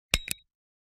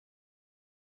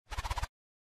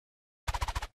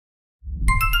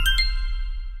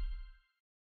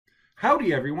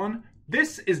Howdy everyone,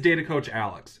 this is Data Coach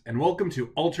Alex, and welcome to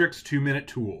Alteryx 2-Minute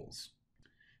Tools.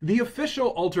 The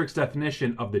official Alteryx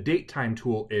definition of the Datetime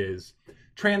tool is,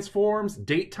 transforms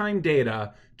datetime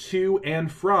data to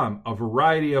and from a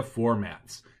variety of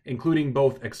formats, including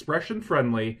both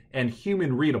expression-friendly and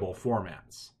human-readable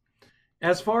formats.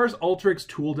 As far as Alteryx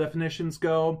tool definitions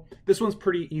go, this one's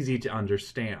pretty easy to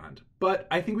understand, but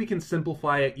I think we can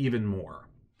simplify it even more.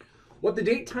 What the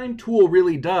Datetime tool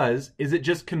really does is it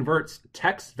just converts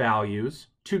text values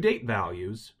to date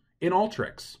values in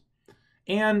Alteryx,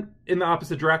 and in the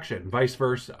opposite direction, vice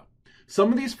versa.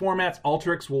 Some of these formats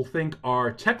Alteryx will think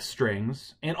are text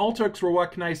strings, and Alteryx will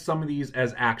recognize some of these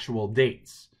as actual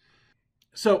dates.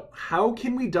 So how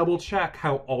can we double check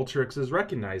how Alteryx is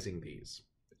recognizing these?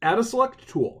 Add a select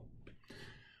tool.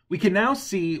 We can now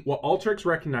see what Alteryx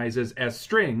recognizes as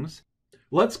strings.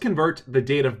 Let's convert the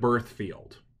date of birth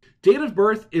field. Date of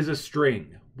birth is a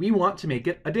string. We want to make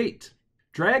it a date.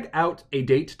 Drag out a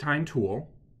Datetime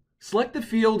tool. Select the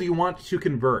field you want to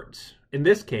convert. In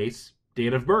this case,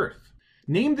 date of birth.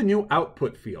 Name the new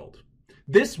output field.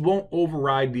 This won't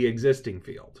override the existing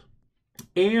field.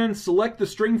 And select the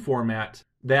string format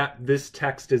that this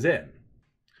text is in.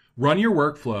 Run your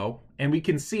workflow, and we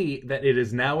can see that it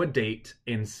is now a date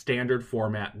in standard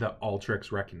format that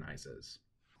Alteryx recognizes.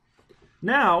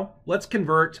 Now, let's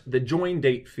convert the join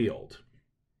date field.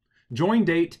 Join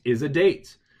date is a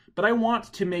date, but I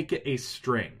want to make it a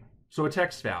string, so a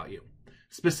text value.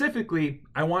 Specifically,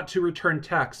 I want to return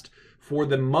text for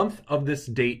the month of this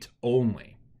date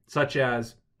only, such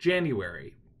as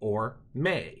January or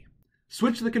May.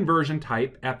 Switch the conversion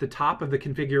type at the top of the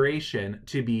configuration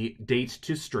to be date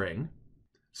to string.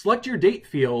 Select your date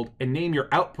field and name your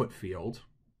output field.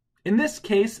 In this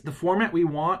case, the format we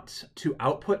want to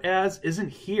output as isn't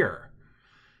here.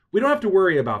 We don't have to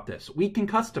worry about this. We can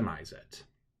customize it.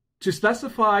 To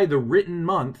specify the written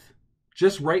month,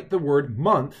 just write the word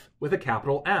month with a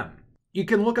capital M. You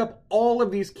can look up all of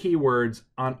these keywords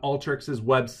on Alteryx's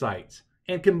website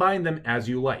and combine them as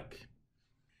you like.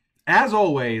 As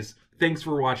always, thanks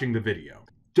for watching the video.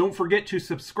 Don't forget to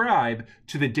subscribe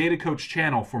to the Data Coach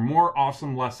channel for more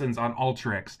awesome lessons on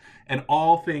Alteryx and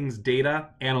all things data,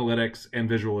 analytics, and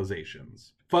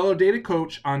visualizations. Follow Data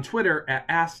Coach on Twitter at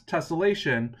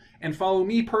AskTessellation and follow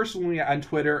me personally on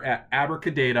Twitter at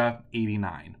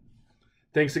Abracadata89.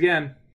 Thanks again.